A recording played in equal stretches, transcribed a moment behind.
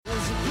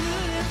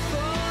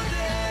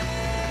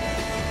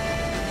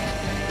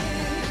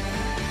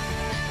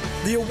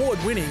the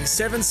award-winning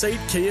 7-seat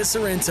Kia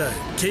Sorrento,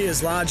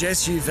 Kia's large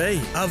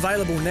SUV,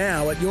 available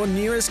now at your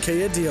nearest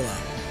Kia dealer.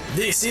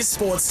 This is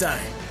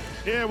Sportsday.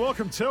 Yeah,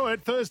 welcome to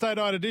it. Thursday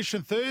night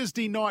edition.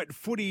 Thursday night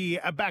footy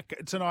back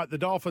tonight. The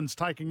Dolphins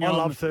taking on... I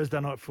love Thursday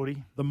night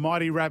footy. The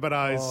mighty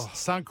Rabbitohs,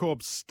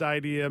 Suncorp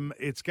Stadium.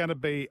 It's going to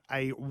be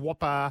a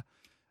whopper.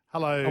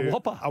 Hello. A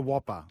whopper? A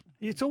whopper.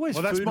 It's always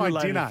well, that's food my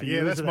related dinner. for you,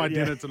 Yeah, that's isn't my it?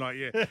 dinner tonight,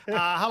 yeah.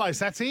 Hello,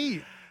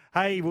 Satsy.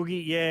 Hey,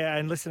 Woogie, yeah,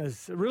 and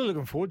listeners, really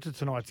looking forward to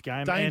tonight's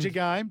game. Danger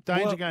and,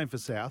 game for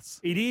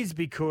Souths. It is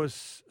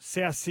because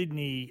South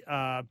Sydney,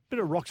 bit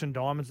of rocks and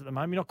diamonds at the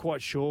moment. You're not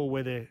quite sure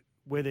where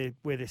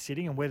they're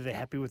sitting and whether they're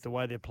happy with the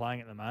way they're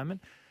playing at the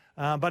moment.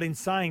 But in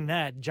saying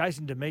that,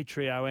 Jason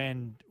Demetrio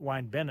and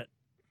Wayne Bennett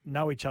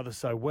know each other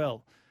so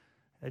well.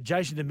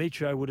 Jason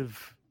Demetrio would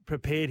have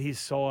prepared his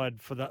side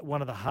for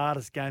one of the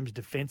hardest games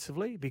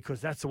defensively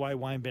because that's the way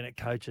Wayne Bennett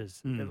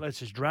coaches. Let's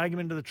just drag him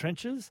into the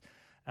trenches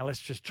and let's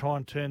just try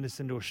and turn this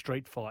into a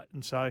street fight.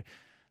 And so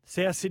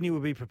South Sydney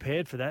will be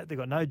prepared for that. They've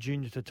got no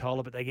Junior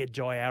Totola, but they get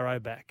Jai Arrow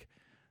back.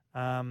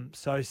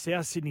 So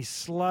South Sydney's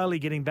slowly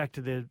getting back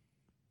to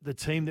the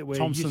team that we're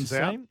Thompson's used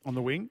to out seeing. on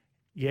the wing.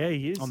 Yeah,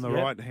 he is. On the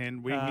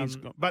right-hand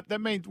wing. But that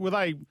means, will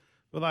they?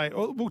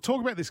 We'll talk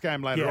about this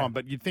game later on,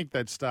 but you'd think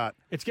they'd start.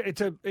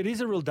 It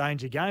is a real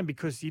danger game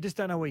because you just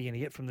don't know where you're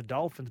going to get from the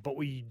Dolphins. But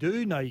what you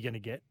do know you're going to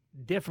get,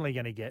 definitely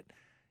going to get,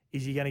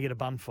 is you're going to get a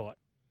bun fight.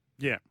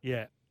 Yeah.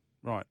 Yeah.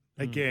 Right.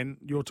 Again,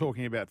 you're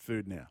talking about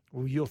food now.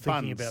 Well, you're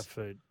thinking Buns. about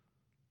food.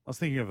 I was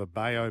thinking of a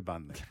Bayo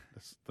bun there.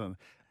 The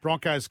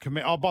Broncos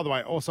commit. Oh, by the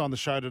way, also on the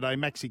show today,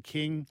 Maxi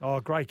King.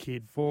 Oh, great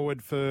kid.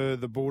 Forward for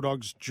the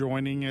Bulldogs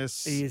joining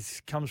us. He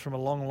comes from a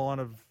long line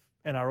of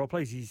NRL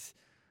players. His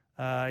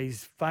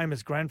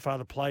famous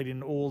grandfather played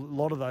in a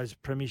lot of those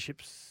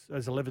premierships,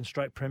 those 11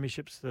 straight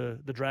premierships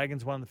the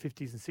Dragons won in the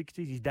 50s and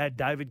 60s. His dad,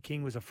 David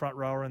King, was a front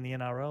rower in the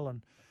NRL,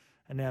 and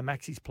now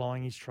Maxi's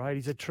plying his trade.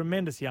 He's a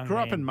tremendous young man. Grew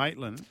up in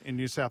Maitland in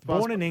New South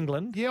Wales. Born in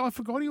England. Yeah, I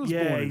forgot he was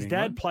born in England. Yeah, his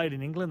dad played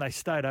in England. They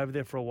stayed over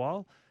there for a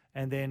while.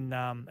 And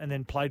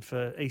then played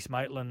for East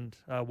Maitland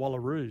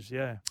Wallaroos,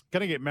 yeah.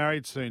 Going to get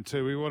married soon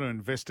too. We want to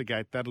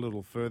investigate that a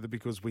little further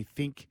because we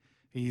think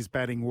he's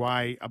batting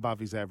way above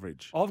his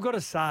average. I've got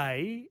to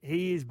say,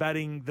 he is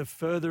batting the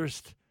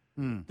furthest,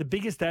 the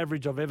biggest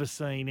average I've ever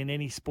seen in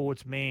any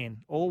sports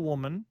man or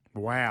woman.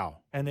 Wow.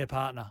 And their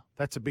partner.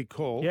 That's a big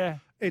call. Yeah.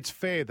 It's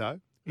fair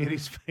though. It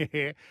is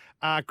fair.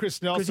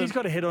 Chris Nelson. Because he's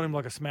got a head on him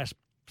like a smash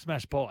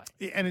pie.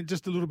 Yeah, and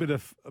just a little bit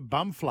of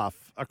bum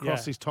fluff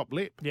across his top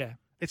lip. Yeah.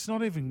 It's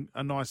not even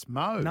a nice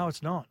mo. No,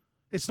 it's not.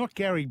 It's not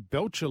Gary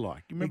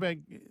Belcher-like. You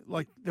remember,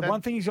 the one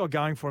thing he's got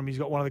going for him, he's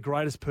got one of the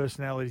greatest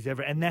personalities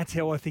ever, and that's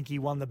how I think he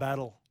won the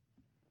battle.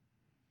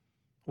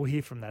 We'll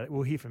hear from that.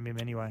 We'll hear from him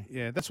anyway.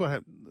 Yeah, that's what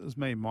happened. It was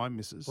me and my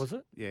missus. Was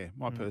it? Yeah,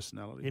 my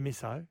personality. Your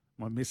misso?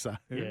 My misso.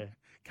 Yeah.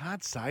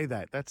 Can't say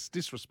that. That's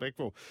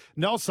disrespectful.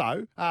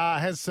 Nelso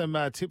has some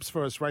tips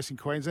for us, Racing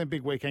Queensland.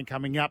 Big weekend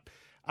coming up.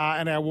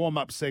 And our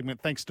warm-up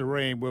segment, thanks to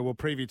Ream, where we'll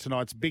preview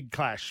tonight's big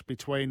clash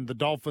between the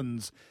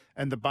Dolphins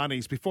and the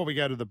Bunnies. Before we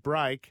go to the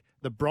break,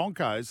 the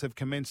Broncos have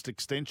commenced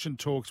extension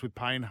talks with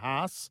Payne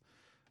Haas,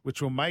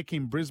 which will make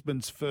him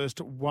Brisbane's first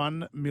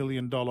 $1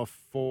 million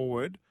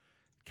forward.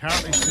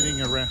 Currently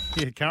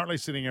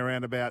sitting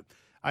around about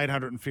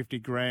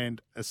 $850,000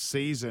 a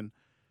season.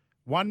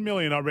 $1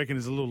 million, I reckon,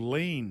 is a little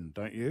lean,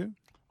 don't you?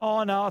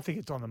 Oh no, I think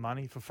it's on the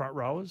money for front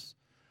rowers.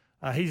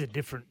 He's a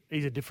different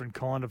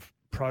kind of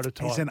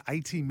prototype. He's an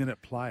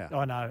 80-minute player.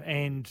 I know,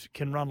 and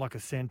can run like a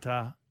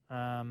centre.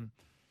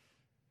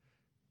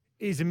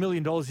 Is $1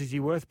 million, is he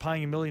worth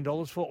paying $1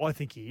 million for? I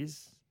think he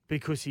is,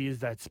 because he is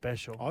that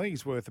special. I think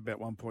he's worth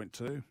about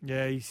 1.2.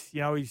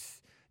 Yeah,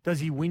 does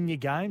he win your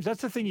games?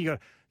 That's the thing you got.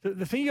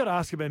 The thing you got to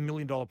ask about $1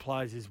 million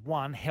players is,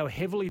 one, how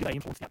heavily they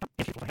influence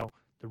how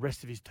the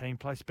rest of his team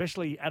play.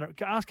 Especially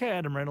ask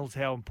Adam Reynolds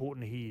how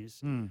important he is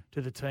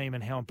to the team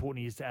and how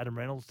important he is to Adam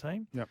Reynolds'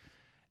 team. Yep.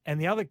 And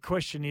the other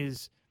question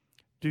is,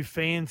 do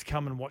fans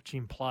come and watch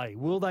him play?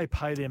 Will they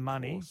pay their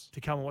money to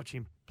come and watch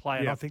him play?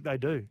 And I think they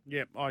do.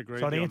 Yep, I agree.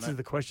 So it answers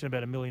the question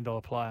about $1 million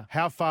player.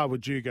 How far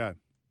would you go?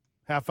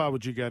 How far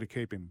would you go to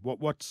keep him?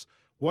 What's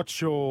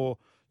your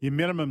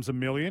minimum's $1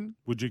 million?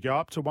 Would you go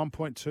up to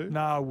 1.2? No,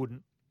 I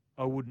wouldn't.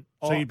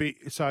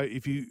 So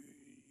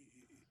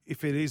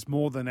if it is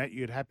more than that,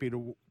 you'd happy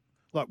to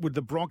would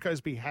the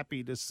Broncos be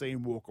happy to see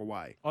him walk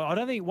away? I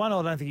don't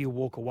think he'll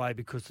walk away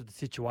because of the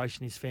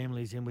situation his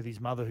family is in with his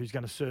mother, who's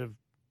going to serve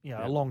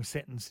a long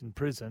sentence in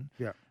prison.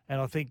 Yeah. And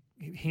I think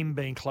him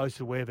being close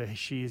to wherever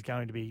she is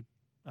going to be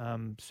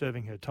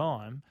serving her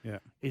time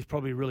is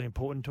probably really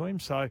important to him.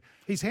 So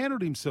he's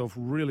handled himself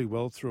really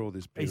well through all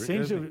this period. He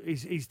seems to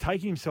he's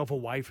taking himself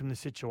away from the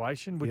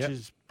situation, which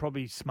is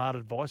probably smart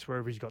advice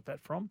wherever he's got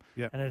that from.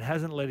 Yeah. And it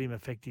hasn't let him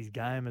affect his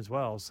game as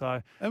well.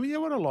 So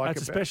what I like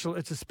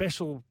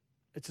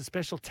it's a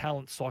special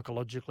talent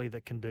psychologically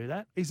that can do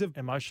that.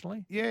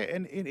 Emotionally. Yeah,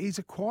 and he's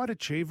a quiet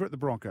achiever at the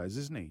Broncos,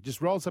 isn't he?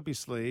 Just rolls up his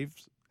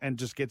sleeves and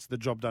just gets the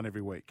job done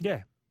every week.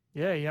 Yeah.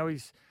 Yeah,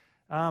 he's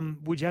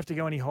would you have to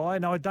go any higher?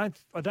 No, I don't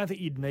think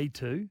you'd need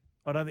to.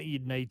 I don't think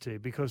you'd need to,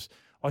 because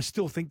I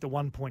still think the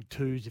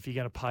 1.2s, if you're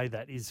going to pay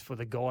that, is for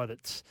the guy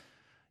that's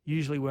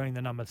usually wearing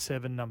the number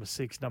 7, number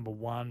 6, number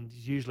 1.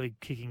 He's usually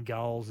kicking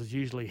goals. Is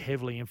usually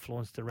heavily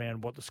influenced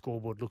around what the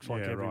scoreboard looks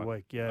like every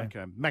week. Yeah.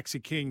 Okay.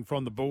 Maxi King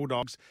from the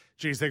Bulldogs.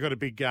 Geez, they've got a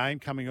big game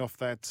coming off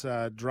that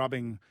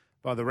drubbing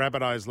by the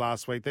Rabbitohs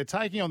last week. They're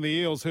taking on the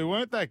Eels, who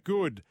weren't that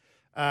good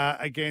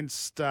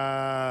against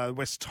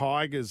West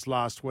Tigers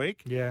last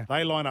week. Yeah.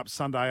 They line up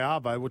Sunday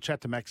Arvo. We'll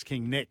chat to Max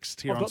King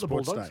next here on I've got the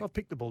Sportsday. Bulldogs. I've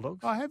picked the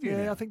Bulldogs. Oh, have you?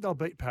 Yeah, now? I think they'll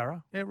beat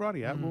Para. Yeah,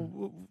 righty.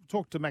 We'll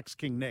talk to Max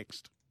King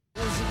next.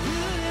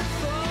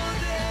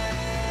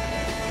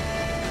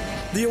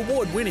 The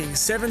award-winning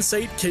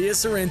 7-seat Kia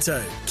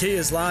Sorrento,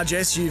 Kia's large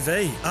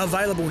SUV,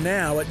 available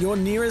now at your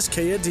nearest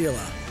Kia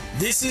dealer.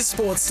 This is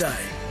Sportsday.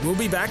 We'll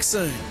be back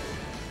soon.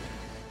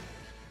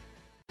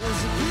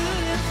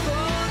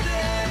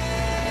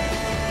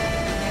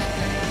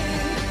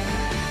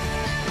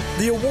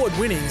 The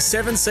award-winning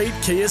 7-seat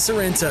Kia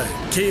Sorrento,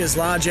 Kia's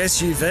large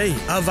SUV,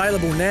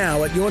 available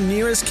now at your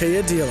nearest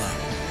Kia dealer.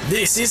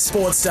 This is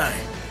Sportsday.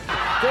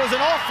 There's an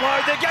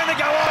offload. They're going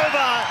to go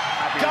over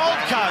Gold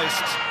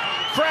Coast.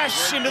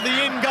 Crash into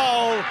the in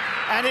goal.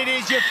 And it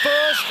is your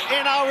first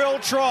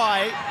NRL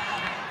try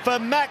for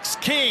Max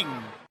King.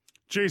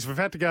 Geez, we've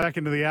had to go back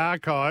into the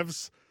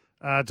archives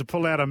to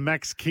pull out a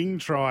Max King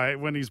try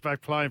when he's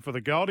back playing for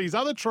the Gold. His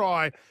other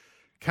try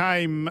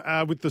came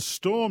with the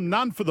Storm.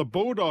 None for the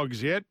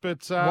Bulldogs yet,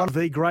 but... one of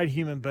the great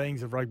human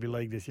beings of rugby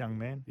league, this young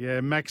man.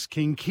 Yeah, Max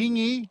King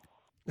Kingy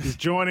is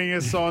joining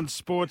us on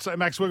Sports.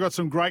 Max, we've got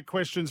some great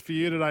questions for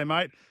you today,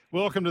 mate.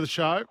 Welcome to the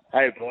show.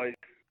 Hey, boys.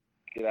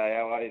 G'day,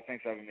 how are you?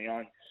 Thanks for having me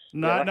on.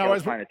 No, I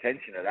was paying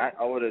attention to that.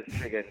 I would have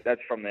figured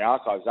that's from the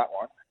archives, that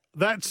one.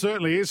 That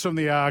certainly is from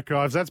the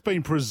archives. That's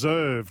been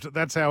preserved.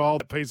 That's how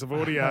old that piece of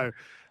audio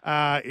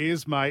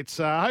is, mate.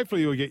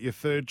 Hopefully you'll get your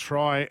third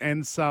try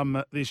and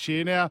some this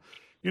year. Now,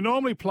 you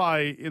normally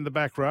play in the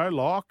back row,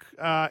 Lock.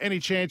 Any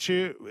chance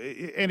you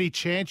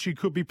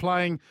could be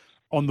playing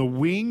on the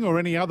wing or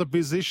any other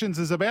positions?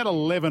 There's about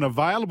 11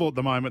 available at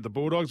the moment, the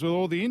Bulldogs, with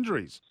all the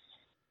injuries.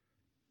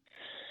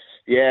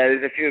 Yeah,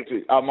 there's a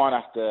few. I might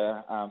have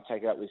to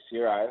take it up with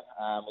Ciro.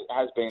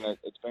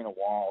 It's been a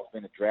while. It's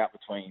been a drought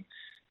between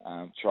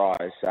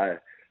tries. So,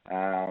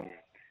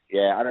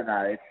 yeah, I don't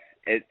know.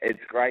 It's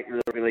great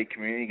rugby league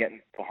community getting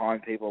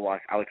behind people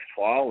like Alex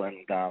Twile,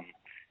 and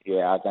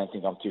yeah, I don't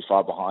think I'm too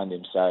far behind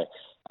him. So,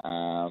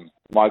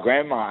 my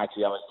grandma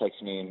actually always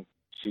texts me, and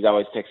she's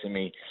always texting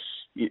me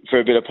for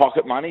a bit of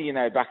pocket money. You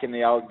know, back in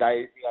the old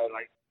days, you know,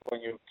 like when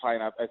you're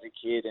playing up as a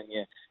kid and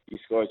you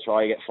score a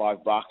try, you get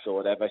 $5 or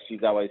whatever.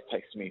 She's always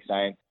texting me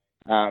saying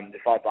the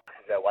 $5 is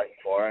there waiting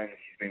for her, and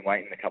she's been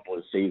waiting a couple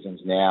of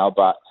seasons now.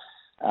 But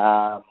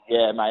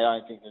yeah, mate,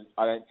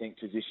 I don't think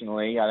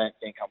positionally, I don't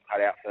think I'm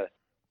cut out for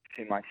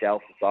too much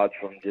else aside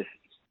from just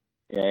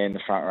in the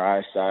front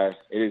row. So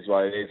it is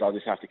what it is. I'll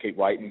just have to keep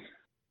waiting.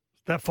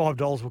 That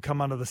 $5 will come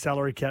under the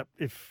salary cap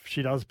if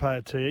she does pay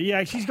it to you.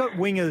 Yeah, he's got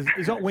wingers.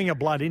 He's got winger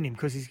blood in him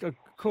because he's got,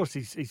 of course,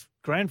 his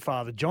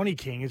grandfather Johnny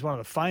King is one of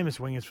the famous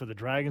wingers for the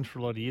Dragons for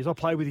a lot of years. I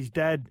played with his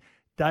dad,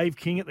 Dave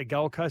King, at the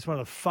Gold Coast. One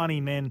of the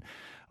funny men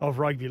of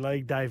rugby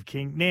league, Dave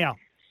King. Now,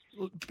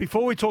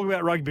 before we talk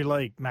about rugby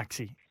league,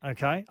 Maxie,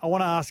 okay, I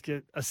want to ask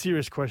you a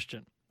serious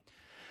question.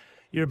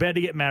 You're about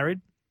to get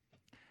married,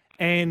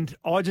 and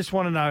I just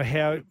want to know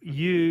how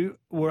you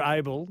were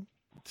able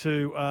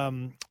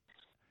to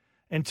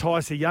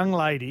entice a young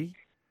lady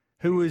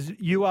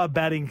you are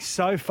batting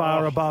so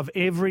far above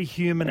every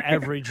human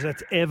average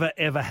that's ever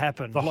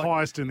happened. The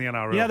highest in the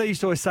NRL. You know, they used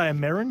to always say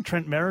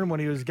Trent Merrin,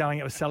 when he was going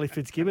out with Sally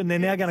Fitzgibbon. They're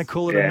now going to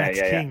call it a Max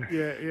King.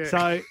 Yeah.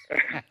 So,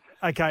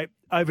 okay,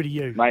 over to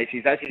you. Mate,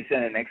 she's actually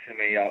standing next to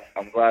me.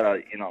 I'm glad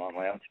you're not on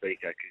my own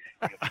speaker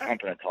because you're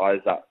pumping her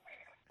tyres up.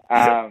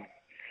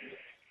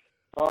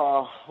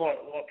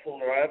 What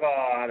pulled her over?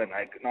 I don't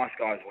know. Nice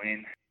guys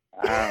win.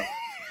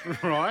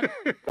 Right.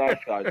 Nice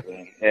guys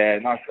win. Yeah,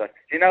 nice guys.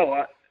 You know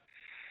what?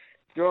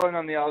 Drawing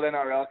on the old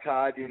NRL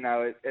card, you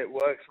know, it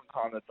works from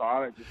time to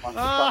time. It just wants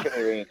to suck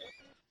her in.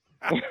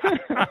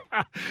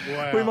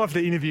 Wow. We might have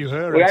to interview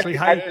her. We actually,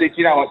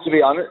 you know what? To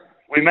be honest,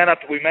 we met up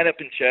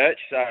in church.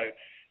 So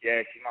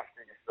yeah, she must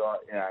have just thought,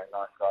 you know,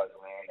 nice guys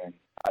win. And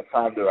I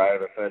timed her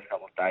over the first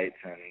couple of dates,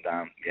 and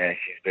yeah,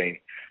 she's been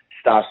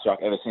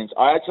starstruck ever since.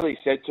 I actually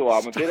said to her,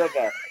 I'm a bit of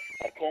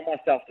I call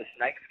myself the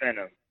snake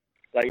venom.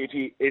 Like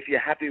if you're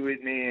happy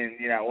with me and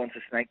you know once a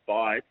snake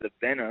bites, the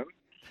venom,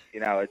 you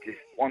know, it just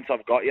once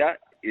I've got you,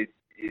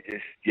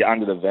 you're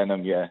under the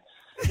venom, yeah.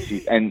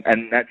 And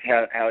that's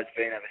how it's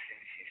been ever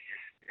since.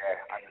 She's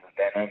just under the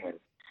venom,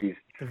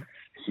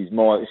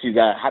 and she's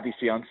a happy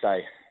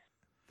fiance.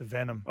 The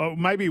venom. Oh,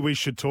 maybe we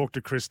should talk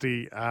to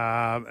Christy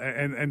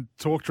and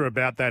talk to her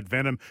about that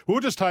venom. We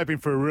were just hoping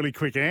for a really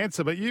quick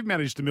answer, but you've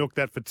managed to milk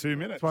that for 2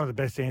 minutes. It's one of the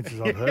best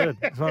answers I've heard.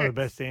 It's one of the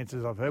best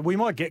answers I've heard. We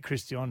might get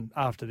Christy on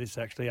after this,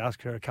 actually,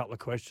 ask her a couple of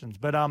questions.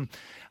 But,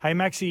 hey,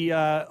 Maxie,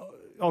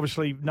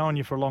 obviously known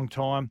you for a long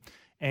time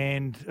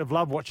and I've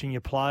loved watching you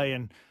play.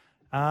 And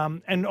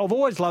And I've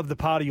always loved the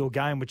part of your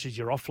game, which is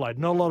your offload.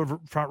 Not a lot of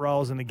front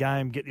rowers in the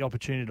game get the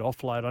opportunity to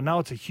offload. I know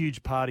it's a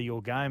huge part of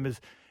your game.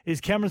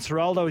 Is Cameron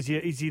Ciraldo,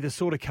 is he the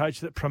sort of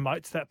coach that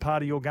promotes that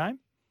part of your game?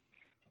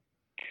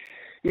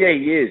 Yeah,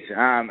 he is.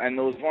 And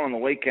there was one on the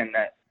weekend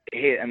that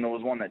hit, and there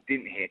was one that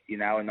didn't hit,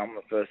 and I'm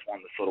the first one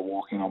to sort of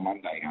walk in on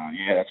Monday going,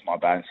 yeah, that's my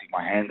bad, and stick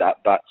my hand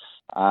up. But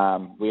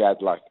we had,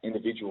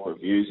 individual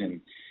reviews,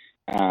 and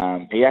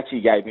he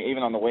actually gave me,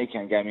 even on the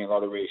weekend, gave me a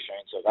lot of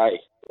reassurance of, hey,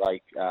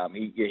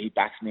 he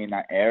backs me in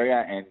that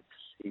area, and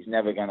he's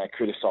never going to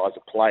criticise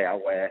a player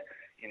where,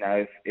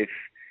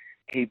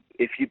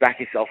 if you back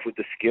yourself with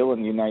the skill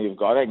and you've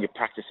got it and you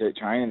practice it at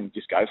training and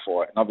just go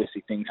for it. And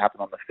obviously things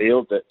happen on the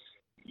field that,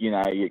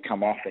 you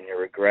come off and you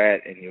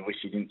regret and you wish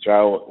you didn't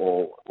throw it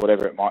or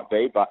whatever it might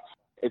be. But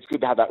it's good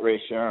to have that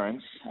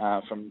reassurance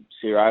from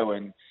Ciro.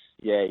 And,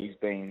 yeah, he's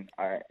been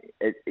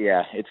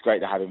it's great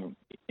to have him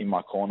in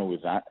my corner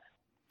with that.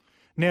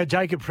 Now,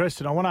 Jacob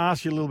Preston, I want to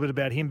ask you a little bit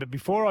about him. But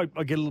before I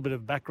get a little bit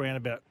of background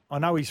about, I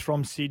know he's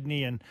from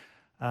Sydney and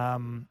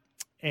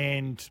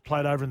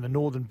played over in the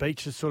Northern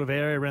Beaches sort of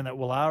area, around that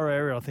Wallara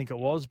area, I think it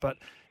was. But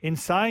in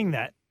saying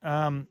that,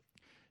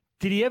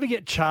 did he ever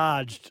get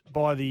charged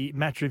by the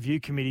match review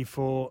committee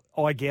for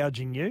eye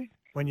gouging you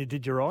when you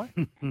did your eye?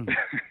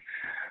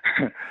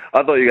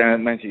 I thought you were going to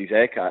mention his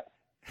haircut.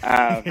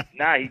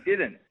 No, he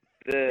didn't.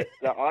 The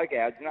eye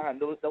gouge, no,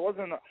 there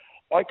wasn't.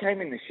 I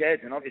came in the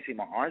sheds and obviously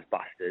my eyes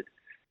busted,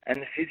 and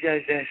the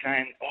physio's there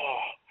saying,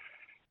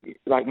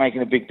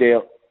 making a big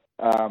deal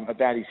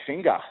about his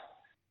finger.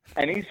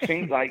 And his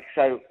finger,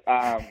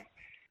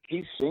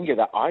 his finger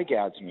that eye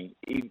gouged me,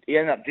 he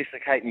ended up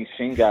dislocating his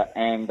finger,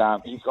 and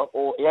he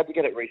had to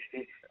get it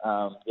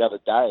restitched the other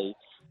day.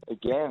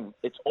 Again,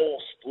 it's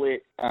all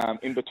split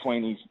in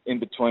between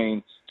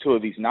two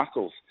of his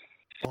knuckles.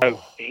 So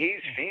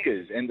his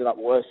fingers ended up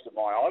worse than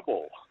my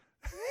eyeball.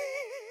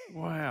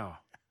 Wow.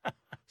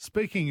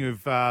 Speaking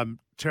of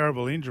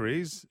terrible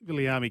injuries,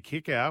 Viliami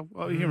Kikau,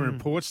 I hear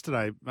reports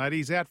today, mate,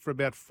 he's out for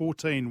about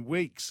 14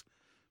 weeks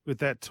with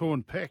that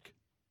torn pec.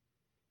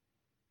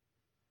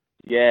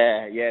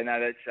 Yeah, no,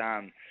 that's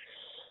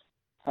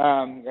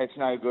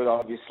no good.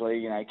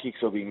 Obviously, kicks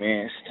will be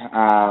missed,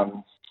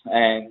 and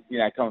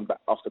coming back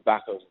off the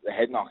back of the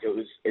head knock,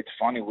 it's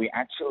funny. We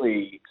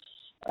actually,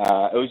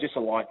 it was just a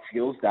light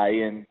skills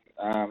day, and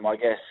I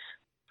guess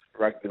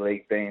rugby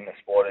league being the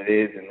sport it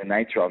is and the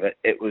nature of it,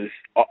 I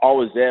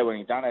was there when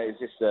he done it. It's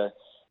just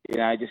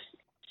just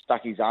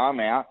stuck his arm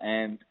out,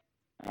 and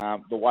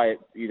the way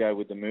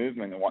with the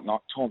movement and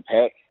whatnot, torn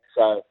pec.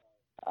 So,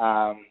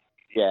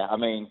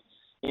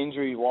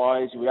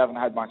 injury-wise, we haven't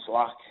had much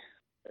luck,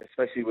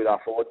 especially with our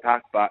forward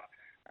pack. But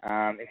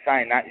in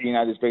saying that,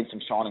 there's been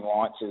some shining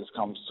lights that has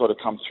come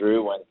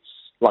through. And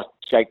like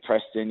Jake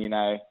Preston,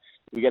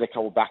 we get a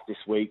couple back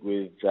this week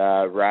with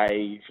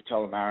Ray,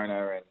 Fatella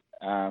Mariner,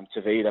 and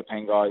Tavita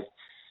Penguys.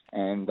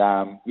 And,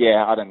 I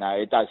don't know.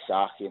 It does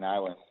suck, And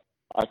I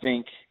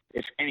think,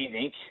 if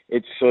anything,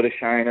 it's sort of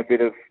shown a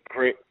bit of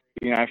grit,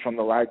 from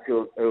the lads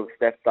who have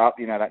stepped up,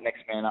 that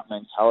next man up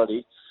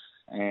mentality.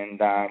 And,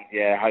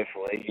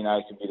 hopefully, it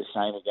can be the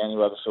same again,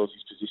 whoever fills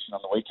his position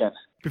on the weekend.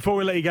 Before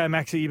we let you go,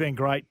 Maxie, you've been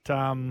great.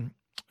 We're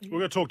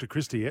going to talk to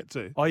Christy yet,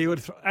 too. Oh, you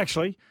would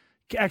actually,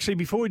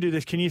 before we do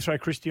this, can you throw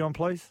Christy on,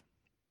 please?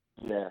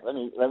 Yeah, let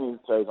me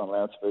throw it on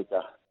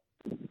loudspeaker.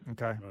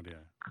 Okay. Radio.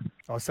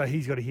 Oh, so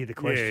he's got to hear the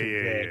question.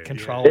 Yeah.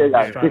 Control.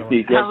 Yeah, Straight away.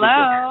 Christy,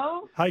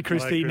 Hello. Hey, Christy. Hello,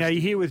 Christy. Now,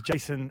 you're here with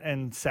Jason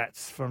and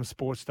Sats from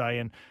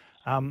Sportsday, and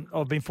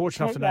I've been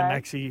fortunate enough to know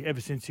Maxie ever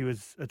since he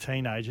was a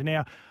teenager.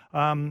 Now,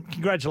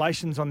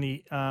 congratulations on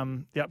the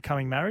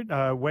upcoming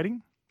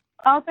wedding.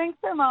 Oh, thanks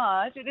so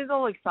much. It is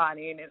all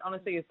exciting. It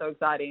honestly is so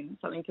exciting.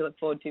 Something to look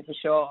forward to for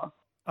sure.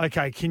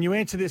 Okay, can you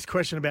answer this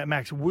question about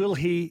Max? Will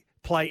he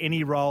play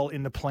any role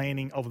in the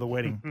planning of the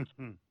wedding?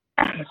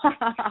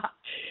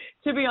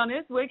 To be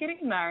honest, we're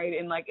getting married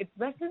in it's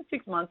less than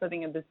 6 months, I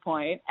think, at this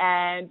point.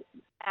 And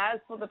as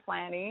for the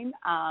planning,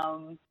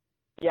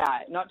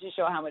 not too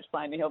sure how much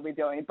planning he'll be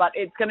doing, but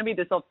it's going to be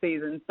this off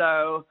season.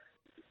 So,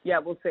 yeah,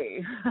 we'll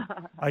see.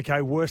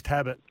 Okay, worst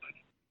habit.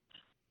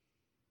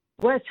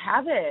 Worst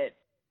habit.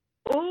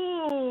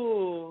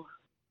 Ooh.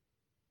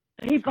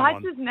 He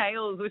bites his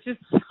nails, which is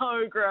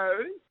so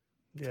gross.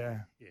 Yeah,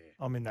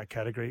 I'm in that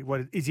category.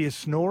 What is he, a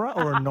snorer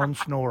or a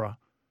non-snorer?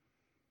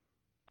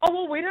 Oh,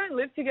 well, we don't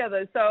live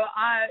together, so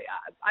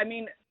I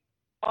mean,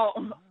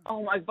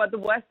 but the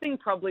worst thing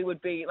probably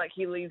would be,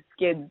 he leaves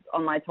skids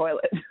on my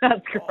toilet.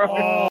 That's gross.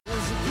 Oh.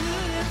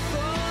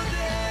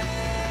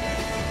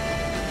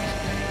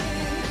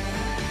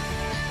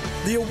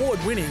 The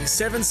award-winning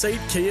 7-seat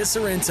Kia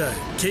Sorrento,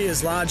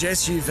 Kia's large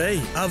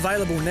SUV,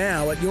 available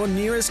now at your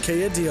nearest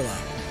Kia dealer.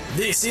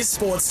 This is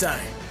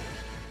Sportsday.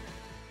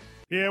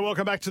 Yeah,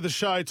 welcome back to the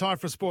show. Time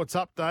for a sports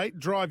update.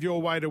 Drive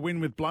your way to win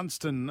with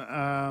Blunston.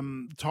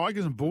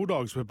 Tigers and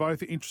Bulldogs were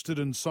both interested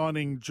in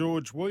signing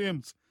George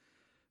Williams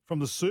from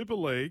the Super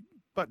League,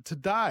 but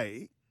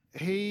today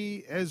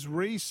he has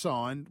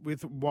re-signed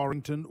with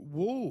Warrington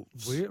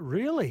Wolves.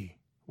 Really?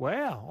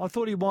 Wow. I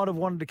thought he might have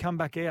wanted to come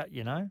back out,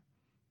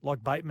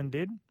 like Bateman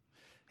did.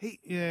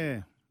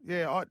 I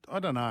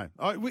don't know.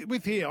 I don't.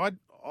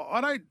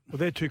 Well,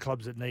 they're two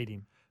clubs that need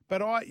him.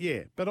 But I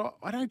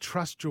don't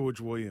trust George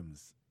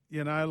Williams.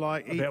 You know,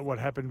 like About what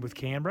happened with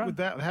Canberra? With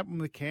that happened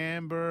with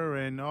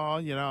Canberra, and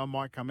I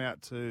might come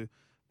out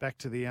back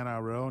to the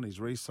NRL, and he's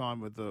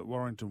re-signed with the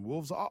Warrington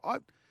Wolves.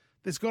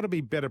 There's got to be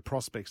better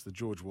prospects than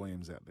George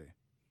Williams out there.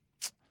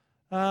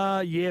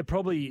 Yeah,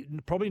 probably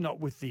not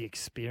with the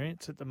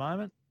experience at the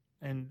moment,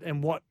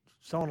 and what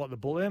someone like the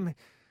Bull.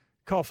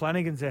 Kyle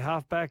Flanagan's their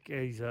halfback.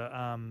 He's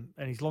and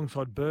he's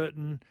alongside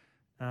Burton.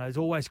 He's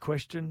always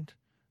questioned.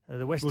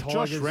 The West Tigers.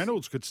 Josh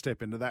Reynolds could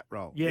step into that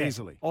role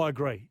easily. I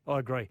agree.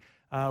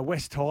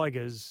 West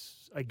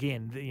Tigers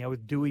again.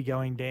 With Dewey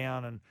going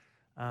down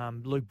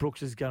and Luke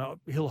Brooks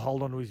he'll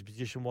hold on to his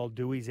position while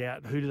Dewey's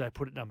out. Who do they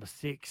put at number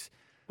 6?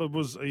 But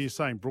are you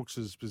saying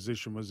Brooks's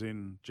position was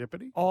in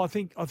jeopardy? Oh, I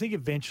think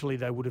eventually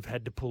they would have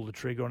had to pull the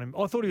trigger on him.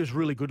 I thought he was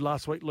really good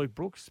last week, Luke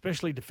Brooks,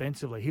 especially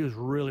defensively. He was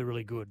really,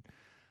 really good.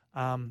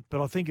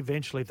 But I think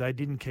eventually if they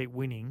didn't keep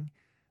winning,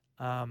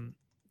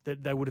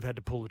 that they would have had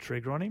to pull the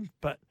trigger on him.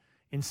 But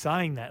in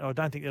saying that, I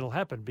don't think that'll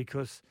happen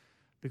because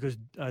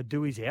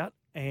Dewey's out,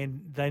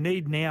 and they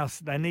need now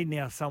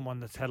someone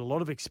that's had a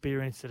lot of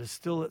experience, that is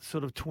still at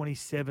sort of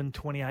 27,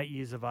 28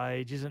 years of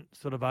age, isn't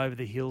sort of over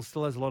the hill,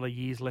 still has a lot of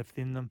years left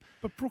in them.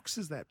 But Brooks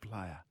is that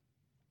player.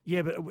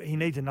 Yeah, but they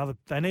need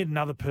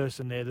another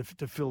person there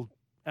to fill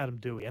Adam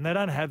Dewey, and they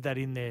don't have that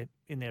in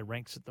their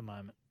ranks at the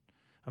moment.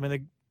 I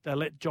mean, they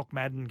let Jock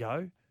Madden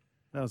go.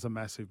 That was a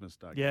massive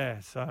mistake.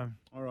 Yeah, so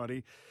all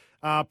righty.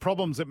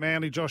 Problems at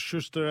Manly. Josh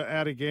Schuster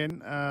out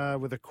again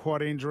with a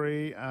quad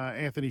injury.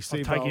 Anthony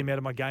Seibold. I'm taking him out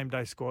of my game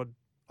day squad.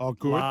 Oh,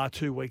 good.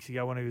 2 weeks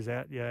ago when he was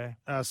out, yeah.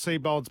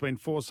 Seibold's been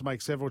forced to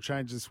make several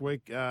changes this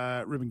week.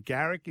 Ruben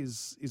Garrick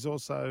is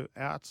also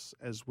out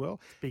as well.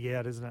 It's big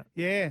out, isn't it?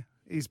 Yeah,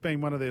 he's been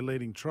one of their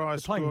leading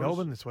tries. They're playing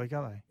Melbourne this week,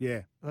 aren't they?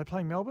 Yeah. Are they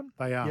playing Melbourne?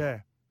 They are.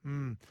 Yeah.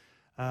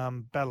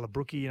 Battle of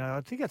Brookie,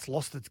 I think that's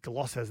lost its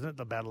gloss, hasn't it?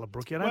 The Battle of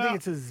Brookie. I don't think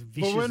it's as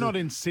vicious. Well, we're not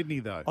in Sydney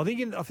though. I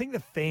think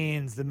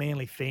the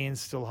Manly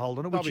fans, still hold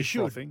on it, which you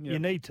should. You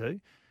need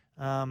to.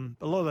 A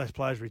lot of those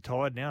players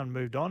retired now and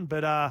moved on,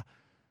 but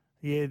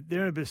they're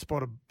in a bit of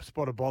spot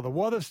of bother.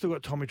 While they've still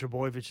got Tommy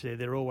Trbojevic there,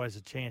 they're always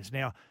a chance.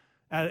 Now,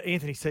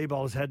 Anthony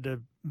Seibold has had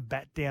to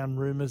bat down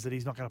rumours that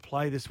he's not going to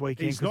play this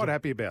weekend. He's not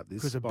happy about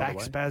this because of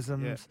back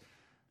spasms.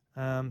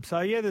 Yeah.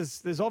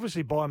 There's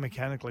obviously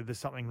biomechanically there's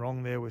something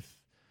wrong there with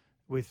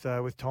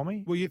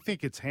Tommy. Well, you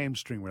think it's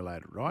hamstring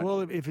related, right?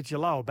 Well, if it's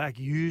your lower back,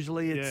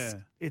 usually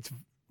it's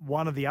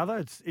one or the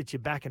other. It's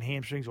your back and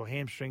hamstrings, or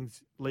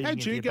hamstrings leading How'd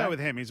into you your go back. with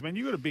hammies? I mean,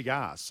 you got a big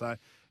ass, so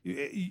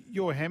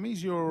your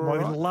hammies, you're all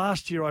right?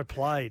 Last year I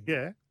played.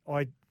 Yeah.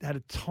 I had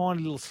a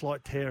tiny little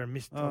slight tear and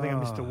missed. I think I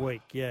missed a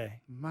week. Yeah,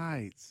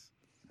 mate,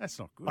 that's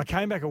not good. I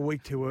came back a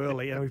week too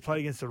early, and we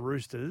played against the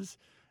Roosters,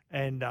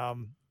 and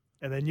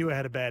they knew I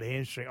had a bad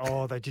hamstring.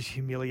 Oh, they just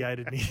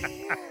humiliated me.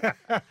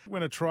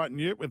 Win a Triton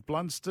Ute with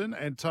Blunston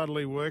and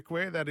Totally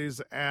Workwear. That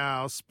is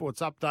our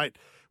sports update.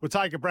 We'll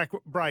take a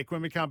break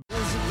when we come.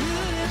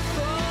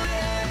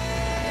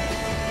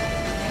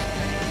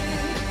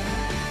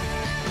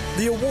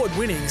 The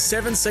award-winning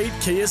 7-seat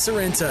Kia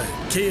Sorrento,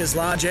 Kia's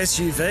large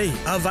SUV,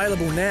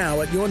 available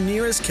now at your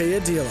nearest Kia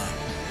dealer.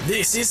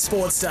 This is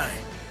Sportsday.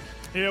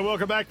 Yeah,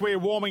 welcome back. We're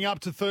warming up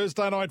to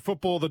Thursday night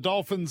football. The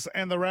Dolphins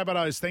and the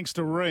Rabbitohs, thanks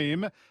to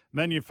Ream,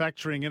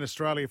 manufacturing in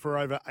Australia for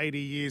over 80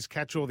 years.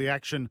 Catch all the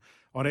action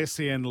on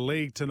SEN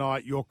League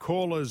tonight. Your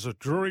callers are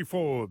Drury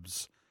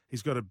Forbes.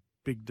 He's got a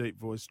big, deep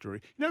voice,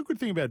 Drury. You know, a good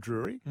thing about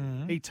Drury?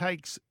 Mm-hmm. He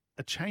takes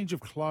a change of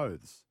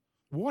clothes.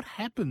 What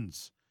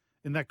happens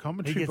in that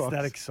commentary box? He gets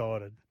that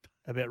excited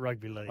about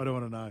rugby league. I don't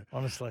want to know.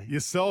 Honestly.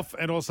 Yourself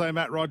and also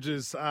Matt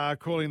Rogers are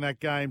calling that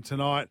game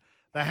tonight.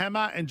 The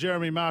Hammer and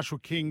Jeremy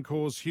Marshall-King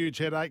caused huge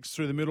headaches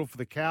through the middle for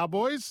the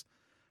Cowboys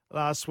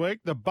last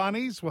week. The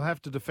Bunnies will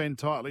have to defend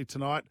tightly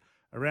tonight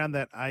around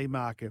that A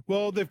marker.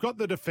 Well, they've got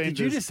the defenders.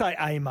 Did you just say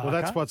A marker? Well,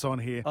 that's what's on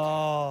here.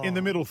 Oh. In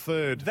the middle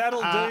third.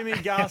 That'll do me,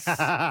 Gus.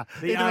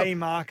 The A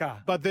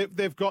marker. But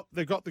they've got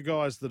the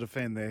guys to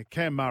defend there.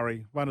 Cam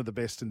Murray, one of the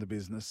best in the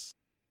business.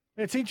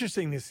 It's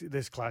interesting,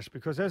 this clash,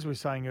 because as we were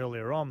saying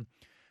earlier on,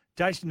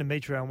 Jason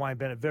Demetriou and Wayne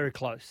Bennett very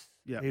close.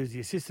 Yep. He was the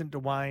assistant to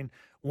Wayne.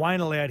 Wayne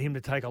allowed him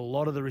to take a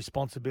lot of the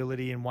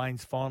responsibility in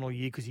Wayne's final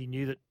year because he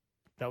knew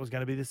that was going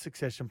to be the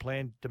succession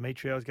plan.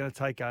 Demetriou was going to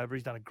take over.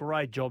 He's done a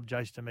great job,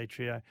 Jason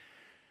Demetriou.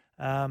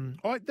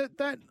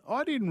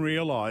 I didn't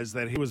realise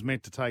that he was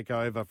meant to take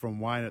over from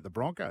Wayne at the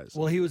Broncos.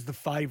 Well, he was the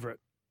favourite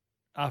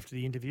after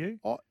the interview.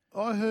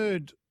 I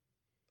heard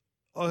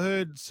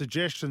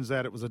suggestions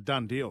that it was a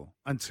done deal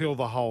until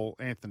the whole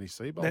Anthony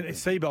Seibold. Then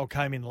Seibold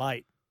came in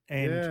late,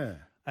 and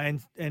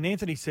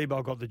Anthony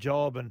Seibold got the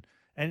job,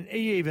 and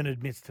he even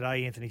admits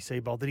today, Anthony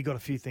Seibold, that he got a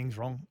few things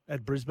wrong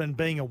at Brisbane.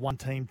 Being a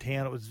one-team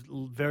town, it was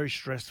very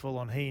stressful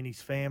on he and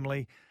his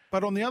family.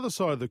 But on the other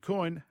side of the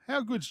coin,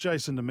 how good's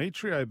Jason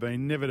Demetriou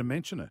been? Never to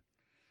mention it.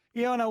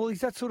 Yeah, I know. Well,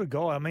 he's that sort of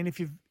guy. I mean, if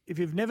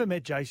you've never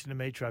met Jason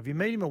Demetriou, if you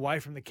meet him away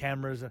from the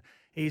cameras,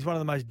 he's one of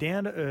the most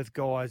down-to-earth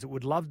guys that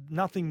would love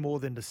nothing more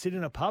than to sit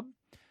in a pub,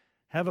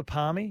 have a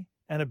palmy,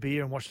 and a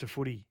beer and watch the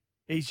footy.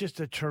 He's just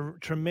a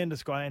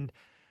tremendous guy. And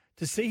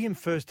to see him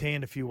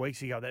firsthand a few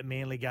weeks ago, that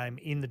Manly game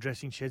in the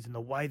dressing sheds and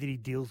the way that he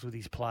deals with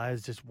his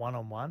players just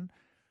one-on-one,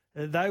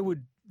 they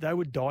would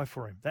die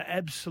for him. They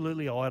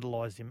absolutely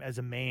idolise him as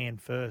a man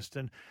first.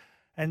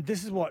 And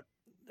this is what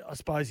I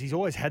suppose he's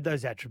always had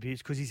those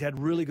attributes because he's had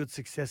really good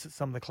success at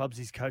some of the clubs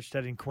he's coached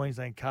at in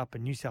Queensland Cup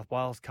and New South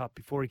Wales Cup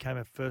before he became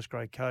a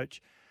first-grade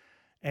coach.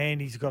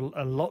 And he's got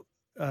a lot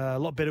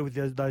better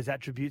with those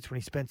attributes when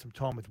he spent some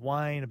time with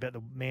Wayne about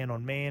the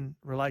man-on-man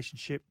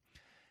relationship.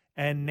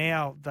 And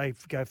now they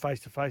go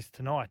face-to-face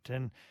tonight.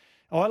 And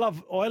I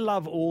love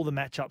all the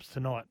matchups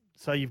tonight.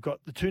 So you've got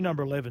the two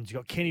number 11s. You've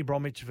got Kenny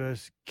Bromwich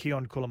versus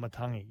Keon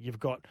Kulamatangi. You've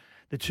got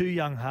the two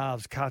young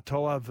halves,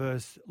 Katoa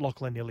versus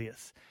Lachlan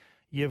Ilias.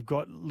 You've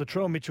got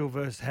Latrell Mitchell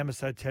versus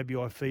Hamiso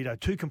Tabuai-Fidow,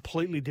 two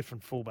completely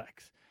different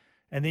fullbacks.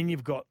 And then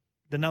you've got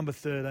the number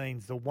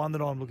 13s, the one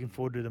that I'm looking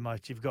forward to the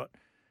most. You've got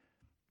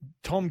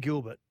Tom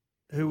Gilbert,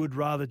 who would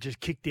rather just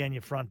kick down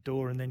your front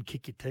door and then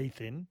kick your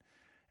teeth in.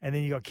 And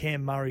then you got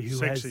Cam Murray, who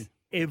has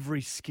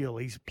every skill.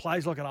 He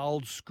plays like an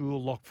old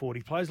school lock forward.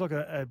 He plays like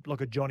a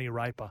Johnny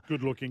Raper.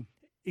 Good looking.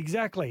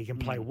 Exactly. He can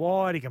play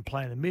wide. He can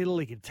play in the middle.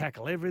 He can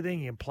tackle everything.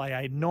 He can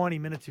play 90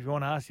 minutes if you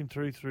want to ask him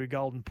through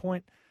Golden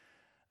Point.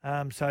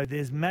 So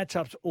there's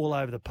matchups all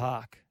over the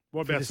park.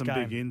 What about some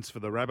big ins for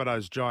the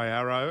Rabbitohs? Jai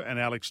Arrow and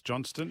Alex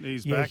Johnston.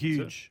 He's back.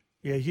 Huge.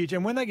 Yeah, huge.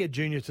 And when they get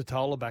Junior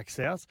Totola back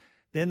south,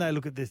 then they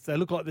look at this. They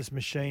look like this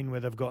machine where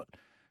they've got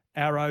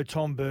Arrow,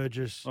 Tom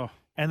Burgess,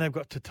 and they've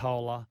got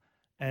Totola.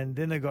 And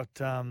then they've got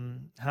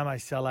Hame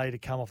Saleh to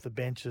come off the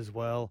bench as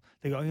well.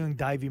 They've got young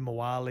Davey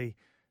Mawali.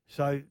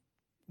 So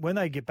when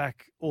they get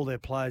back all their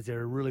players,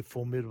 they're a really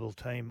formidable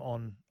team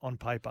on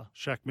paper.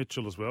 Shaq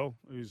Mitchell as well,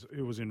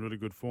 who was in really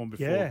good form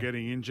before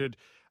getting injured.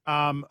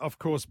 Of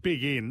course,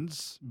 big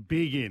ins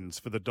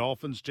for the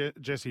Dolphins.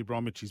 Jesse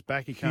Bromwich is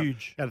back. He had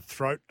a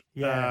throat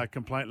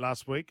complaint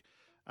last week.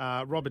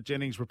 Robert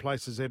Jennings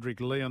replaces Edric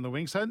Lee on the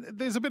wing. So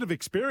there's a bit of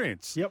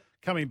experience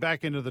coming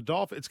back into the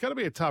Dolphins. It's going to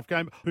be a tough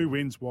game. Who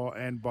wins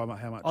and by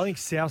how much? I think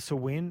South will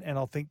win, and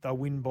I think they'll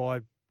win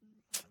by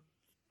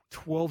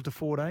 12 to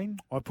 14.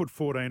 I put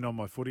 14 on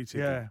my footy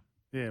ticket.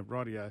 Yeah,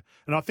 rightio.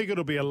 And I think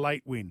it'll be a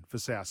late win for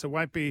South. So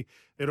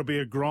it'll be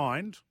a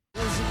grind.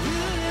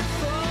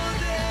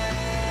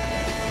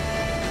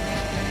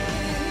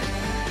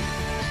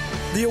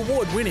 The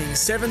award-winning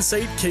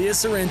 7-seat Kia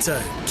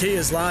Sorrento,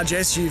 Kia's large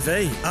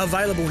SUV,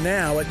 available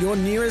now at your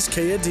nearest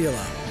Kia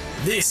dealer.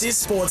 This is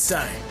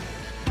Sportsday.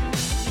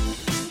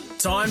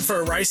 Time for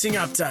a racing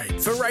update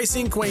for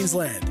Racing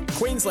Queensland.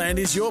 Queensland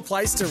is your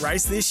place to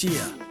race this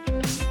year.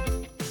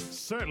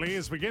 Certainly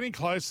is. We're getting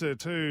closer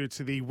to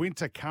the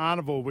Winter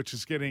Carnival, which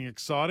is getting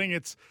exciting.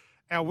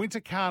 Our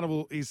Winter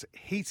Carnival is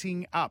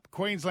heating up.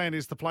 Queensland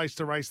is the place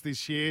to race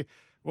this year.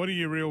 What are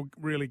you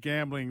really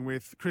gambling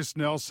with? Chris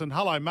Nelson.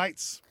 Hello,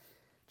 mates.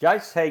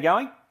 Jace, how you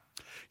going?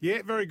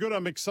 Yeah, very good.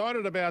 I'm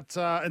excited about,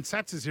 and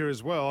Sats is here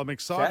as well. I'm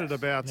excited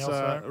about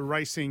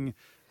racing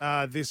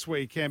this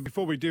weekend.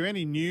 Before we do,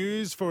 any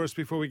news for us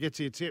before we get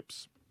to your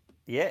tips?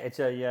 Yeah, it's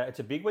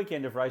a big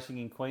weekend of racing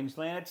in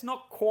Queensland. It's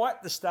not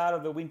quite the start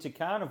of the Winter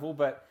Carnival,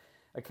 but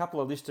a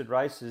couple of listed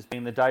races,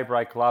 being the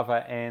Daybreak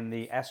Lover and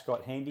the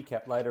Ascot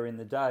Handicap later in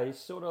the day,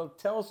 sort of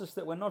tells us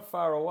that we're not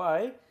far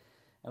away.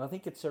 And I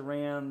think it's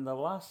around the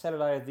last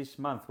Saturday of this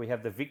month we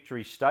have the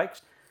Victory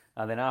Stakes.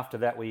 And then after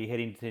that, we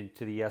head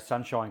into the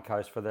Sunshine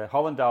Coast for the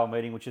Hollandale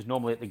meeting, which is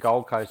normally at the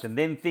Gold Coast. And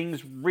then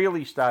things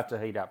really start to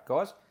heat up,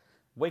 guys.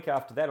 Week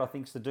after that, I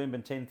think it's the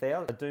Doomben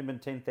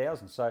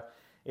 10,000. So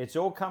it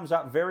all comes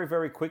up very,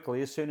 very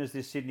quickly as soon as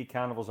this Sydney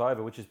Carnival's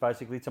over, which is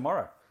basically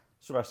tomorrow.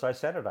 So I say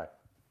Saturday.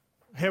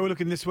 How are we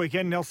looking this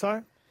weekend,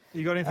 Nelson?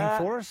 You got anything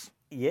for us?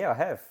 Yeah, I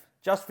have.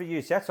 Just for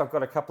you, Sats, I've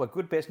got a couple of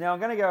good bets. Now, I'm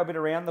going to go a bit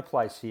around the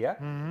place here.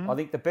 I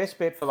think the best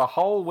bet for the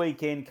whole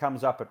weekend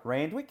comes up at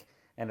Randwick.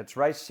 And it's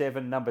race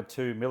 7, number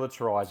 2,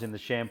 Militarise in the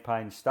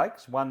Champagne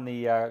Stakes. Won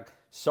the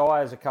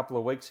Sires a couple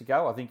of weeks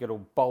ago. I think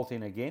it'll bolt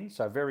in again.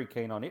 So very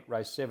keen on it.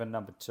 Race 7,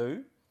 number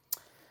 2.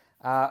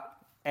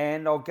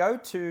 And I'll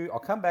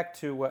come back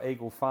to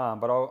Eagle Farm,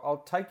 but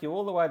I'll take you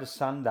all the way to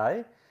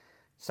Sunday.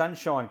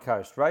 Sunshine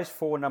Coast. Race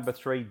 4, number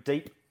 3,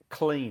 Deep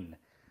Clean.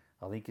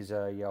 I think is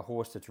a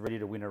horse that's ready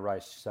to win a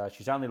race.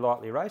 She's only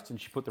lightly raced and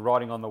she put the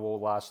writing on the wall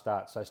last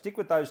start. So stick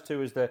with those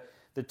two as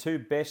the two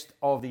best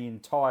of the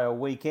entire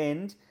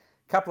weekend.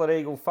 Couple at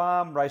Eagle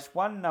Farm, race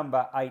 1,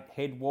 number 8,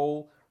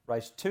 Headwall,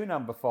 race 2,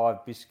 number 5,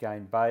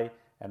 Biscayne Bay,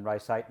 and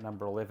race 8,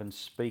 number 11,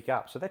 Speak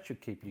Up. So that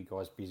should keep you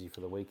guys busy for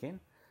the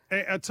weekend.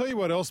 I'll tell you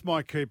what else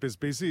might keep us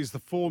busy is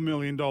the $4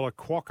 million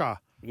quokka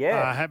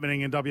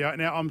happening in WA.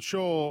 Now, I'm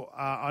sure,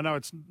 I know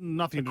it's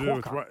nothing to do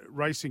with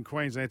racing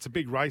Queensland. It's a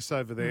big race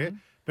over there,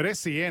 but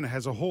SEN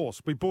has a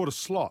horse. We bought a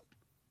slot.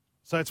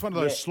 So it's one of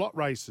those slot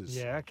races.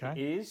 Yeah, okay.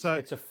 It is. So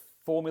it's a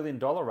 $4 million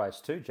race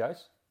too,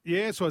 Jace.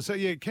 Yeah, so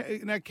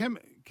now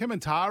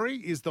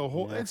Kementari is the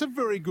horse. It's a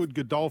very good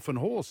Godolphin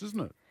horse,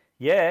 isn't it?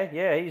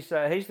 Yeah, he's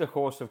the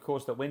horse, of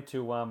course, that went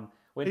to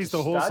Went He's to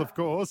the horse, stud. of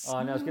course.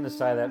 I know, I was going to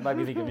say that. Maybe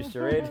you think of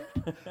Mr. Ed.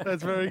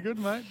 That's very good,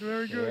 mate.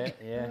 Very good.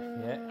 Yeah.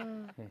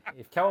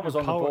 If Cohen was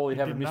on the ball, he'd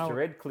have a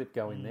Mr. Ed clip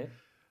going there.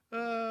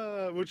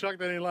 We'll chuck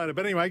that in later.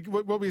 But anyway,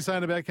 what were you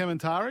saying about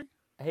Kamantari?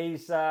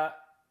 He's the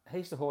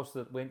horse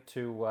that went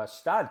to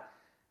stud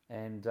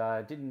and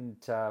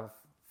didn't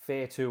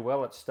fare too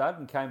well at stud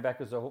and came back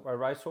as a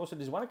racehorse,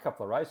 and he's won a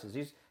couple of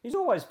races. He's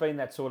always been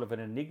that sort of an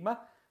enigma.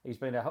 He's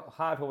been a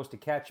hard horse to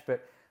catch,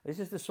 but this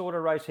is the sort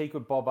of race he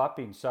could bob up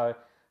in. So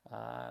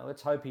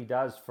let's hope he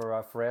does for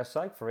our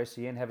sake, for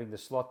SEN having the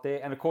slot there.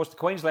 And of course, the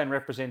Queensland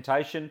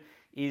representation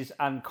is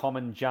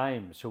Uncommon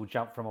James, who'll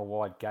jump from a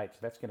wide gate. So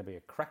that's going to be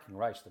a cracking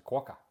race, the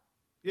Quokka.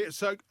 Yeah,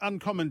 so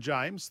Uncommon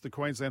James, the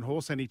Queensland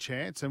horse, any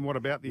chance? And what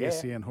about the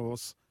SEN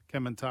horse,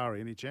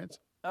 Kamantari, any chance?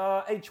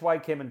 Each way,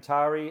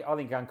 Kamantari. I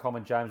think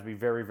Uncommon James will be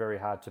very, very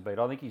hard to beat.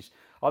 I think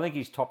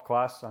he's top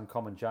class,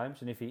 Uncommon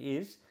James, and if he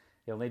is,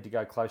 he'll need to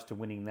go close to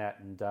winning that.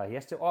 And he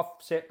has to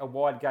offset a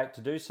wide gate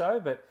to do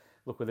so. But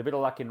look, with a bit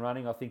of luck in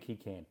running, I think he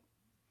can.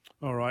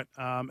 All right.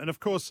 And of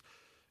course,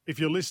 if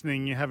you're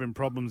listening, you're having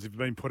problems if you've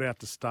been put out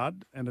to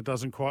stud and it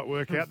doesn't quite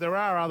work out, there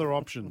are other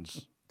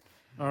options.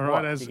 All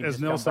right, as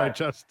Nelson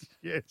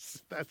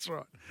yes, that's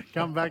right.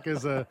 Come back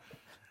as a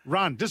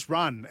run, just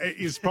run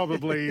is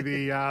probably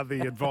the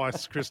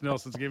advice Chris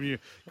Nelson's giving you.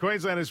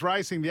 Queensland is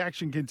racing. The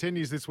action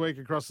continues this week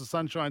across the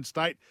Sunshine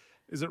State.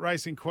 Visit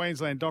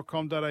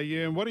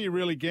racingqueensland.com.au. And what are you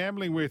really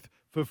gambling with?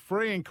 For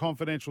free and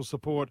confidential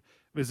support,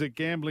 visit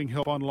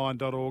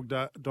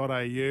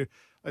gamblinghelponline.org.au.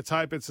 Let's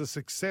hope it's a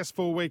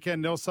successful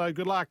weekend, Nelson.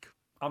 Good luck.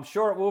 I'm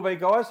sure it will be,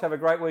 guys. Have a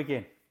great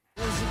weekend.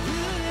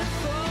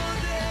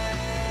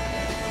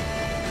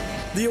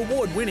 The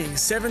award-winning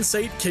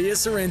 7-seat Kia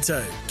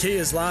Sorrento,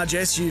 Kia's large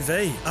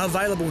SUV,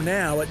 available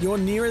now at your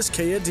nearest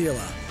Kia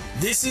dealer.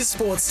 This is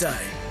Sportsday.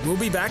 We'll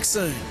be back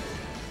soon.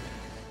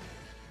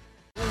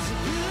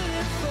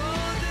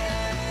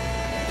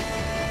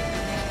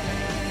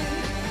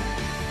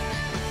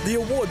 The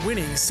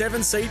award-winning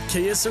 7-seat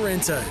Kia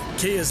Sorrento,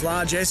 Kia's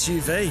large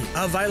SUV,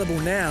 available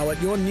now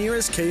at your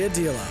nearest Kia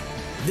dealer.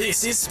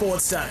 This is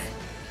Sportsday.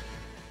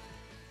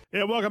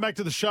 Yeah, welcome back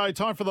to the show.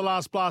 Time for the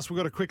last blast. We've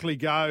got to quickly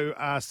go,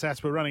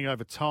 Sats. We're running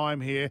over time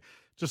here.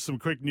 Just some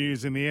quick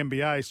news in the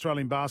NBA.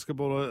 Australian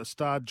basketball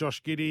star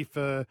Josh Giddey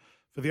for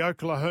the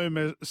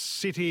Oklahoma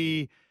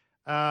City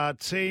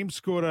team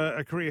scored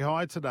a career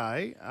high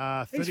today.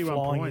 31 He's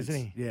flying, points.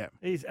 Isn't he? Yeah.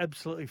 He's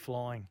absolutely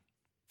flying.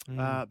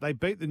 They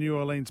beat the New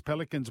Orleans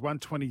Pelicans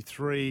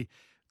 123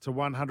 to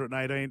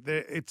 118.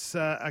 It's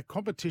a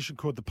competition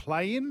called the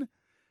Play-In.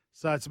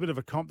 So it's a bit of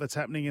a comp that's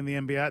happening in the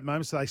NBA at the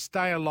moment. So they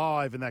stay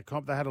alive in that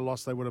comp. They had a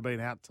loss, they would have been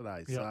out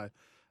today. Yep.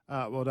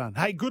 So well done.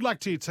 Hey, good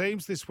luck to your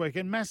teams this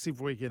weekend.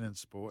 Massive weekend in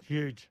sport.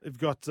 Huge. They've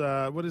got,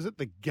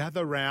 the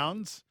Gather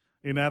Rounds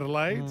in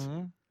Adelaide. Mm-hmm.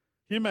 Can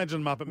you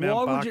imagine them up at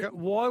Mount Barker?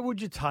 Why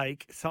would you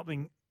take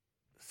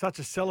such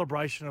a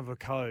celebration of a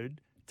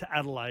code to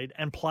Adelaide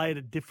and play it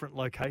at different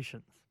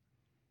locations?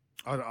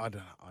 I don't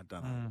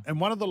know. And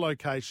one of the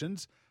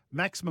locations,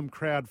 maximum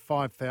crowd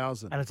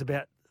 5,000. And it's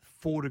about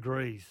 4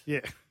 degrees. Yeah.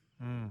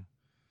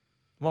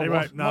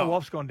 My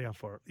wife's gone down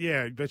for it.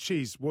 Yeah, but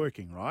she's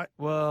working, right?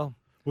 Well,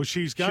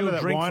 she's going to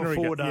that winery.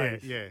 For 4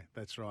 days. Yeah,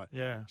 that's right.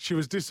 Yeah. She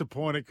was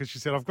disappointed because she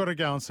said, I've got to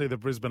go and see the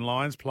Brisbane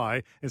Lions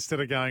play instead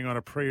of going on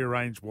a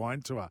pre-arranged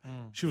wine tour.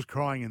 She was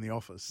crying in the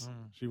office.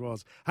 She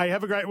was. Hey,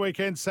 have a great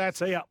weekend, Sats.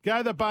 See ya.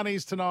 Go the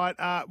Bunnies tonight.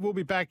 We'll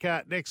be back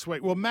next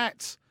week. Well,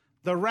 Matt,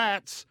 the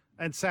Rats,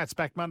 and Sats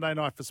back Monday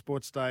night for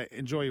Sports Day.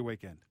 Enjoy your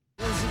weekend.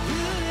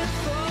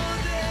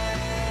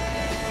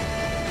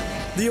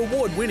 The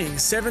award-winning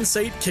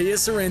 7-seat Kia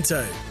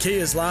Sorrento,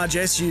 Kia's large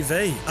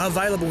SUV,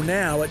 available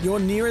now at your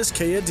nearest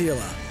Kia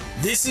dealer.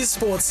 This is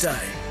Sports Day.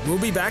 We'll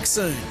be back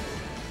soon.